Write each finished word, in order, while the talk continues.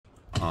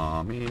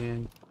Aw,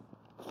 man.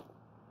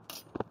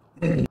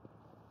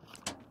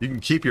 You can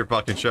keep your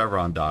fucking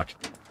Chevron, Doc.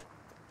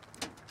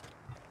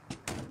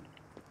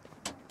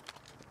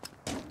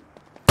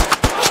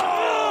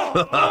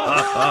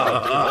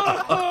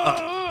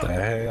 The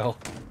hell?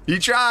 He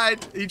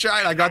tried. He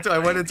tried. I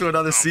went into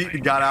another seat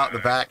and got out in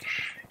the back.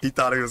 He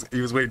thought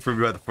he was waiting for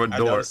me at the front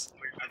door.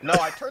 No,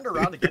 I turned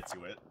around to get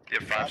to it. Yeah,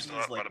 5 still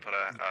up. Like, Want to put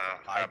a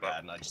iPad,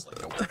 and I just like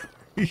nope.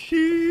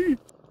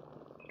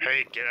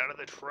 Hey, get out of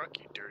the truck,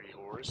 you dirty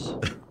horse.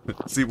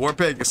 See,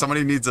 Warpig,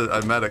 somebody needs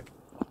a medic.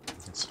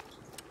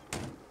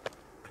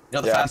 You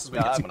know, the fastest we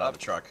get someone out of the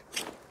truck.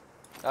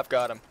 I've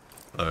got him.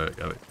 Alright,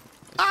 got it.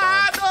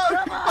 Ah,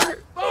 no!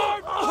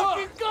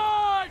 Oh,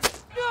 God!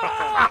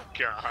 Oh,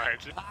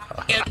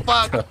 God. Get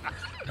fucked!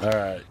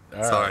 Alright,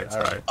 alright.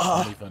 Sorry.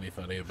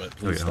 Funny, but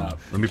please stop.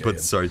 Let me put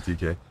sorry,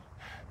 TK.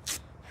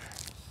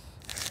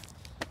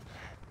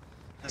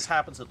 This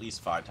happens at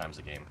least 5 times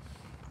a game.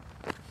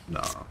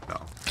 No.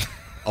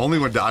 Only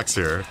when Doc's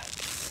here.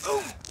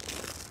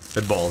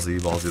 And Ballsy.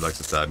 Ballsy likes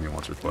to stab me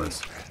once or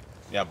twice.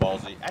 Yeah,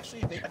 ballsy.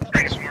 Actually,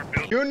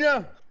 Junior! Yeah,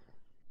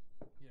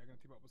 gonna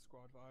team up with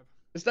Squad 5.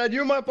 Is that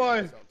you, my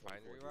boy?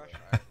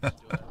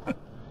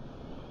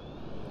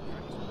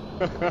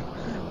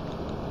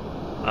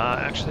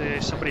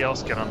 Actually, somebody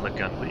else get on the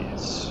gun,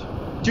 please.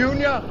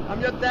 Junior,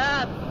 I'm your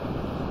dad!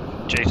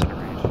 Jason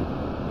Reed.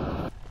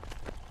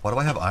 Why do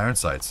I have iron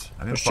sights?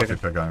 I didn't fucking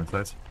pick iron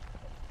sights.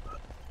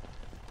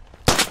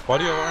 Why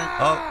do you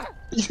have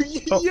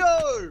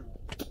Yo!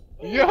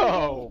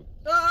 Yo!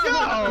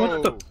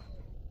 What the?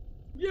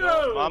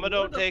 Yo! Mama,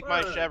 don't take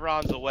my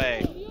chevrons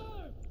away.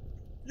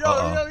 Yo!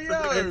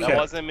 That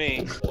wasn't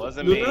me.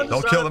 Wasn't me.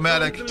 Don't kill the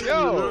medic.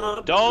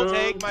 Yo! Don't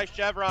take my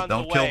chevrons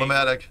away. Don't kill the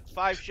medic.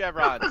 5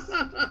 chevrons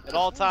at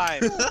all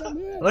times. I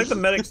think the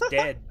medic's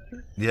dead.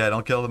 Yeah,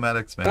 don't kill the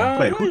medics, man.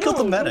 Wait, who killed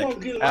the medic?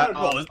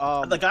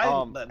 The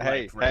guy.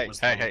 Hey,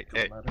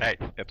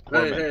 it's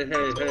poor men.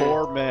 Hey.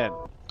 Poor men.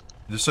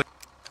 Just so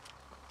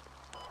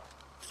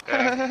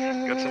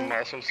Got some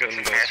muscles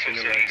and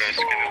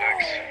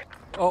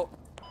Oh.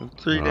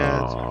 3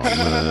 dads.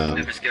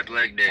 Never skipped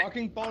leg day.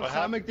 Fucking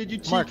balsamic, did you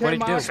TK Mark, what'd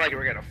he do? It's like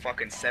we're gonna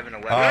fucking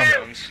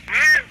 7-Eleven.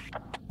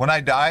 when I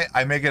die,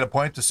 I make it a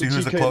point to see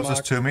who's the GK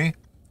closest to me,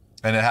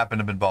 and it happened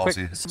to have been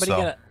Ballsy. Quick, somebody So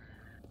get it.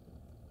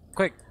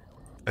 Quick.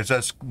 it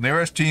says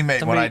nearest teammate when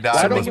Somebody- I died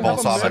Why was don't you have a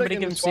Balsamic. Somebody medic give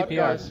in him the squad, CPR.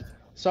 guys?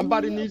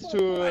 Somebody needs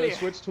to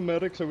switch to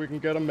medic so we can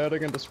get a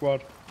medic in the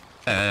squad.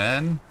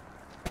 And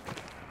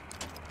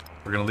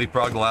we're gonna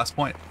leapfrog the last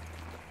point.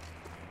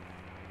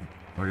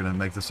 We're gonna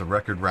make this a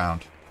record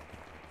round.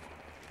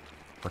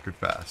 Record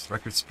fast,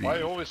 record speed.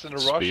 Why always in a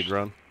rush? Speed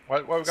run.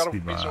 Why we gotta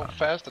Speed be so run.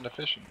 fast and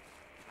efficient?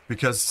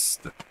 Because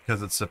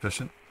it's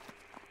sufficient.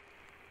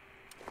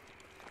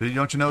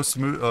 Don't you know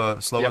slow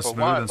is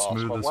smooth and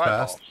smooth is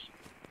fast?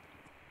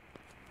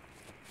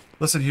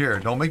 Listen here,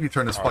 don't make me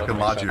turn this fucking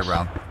Logi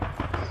around.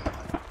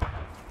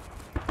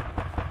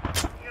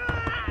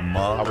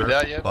 we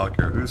there yet?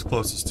 Motherfucker, who's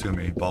closest to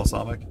me?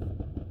 Balsamic?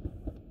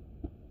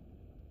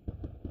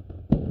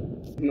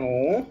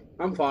 No,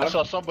 I'm fine. I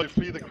saw somebody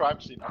flee the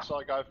crime scene. I saw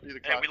a guy flee the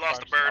crime scene. we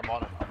lost a bird. I'm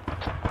on him.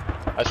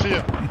 I see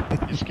him.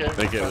 He's scared. I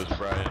think it was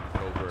Brian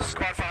over.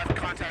 Squad 5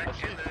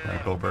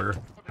 contact. Go Burger.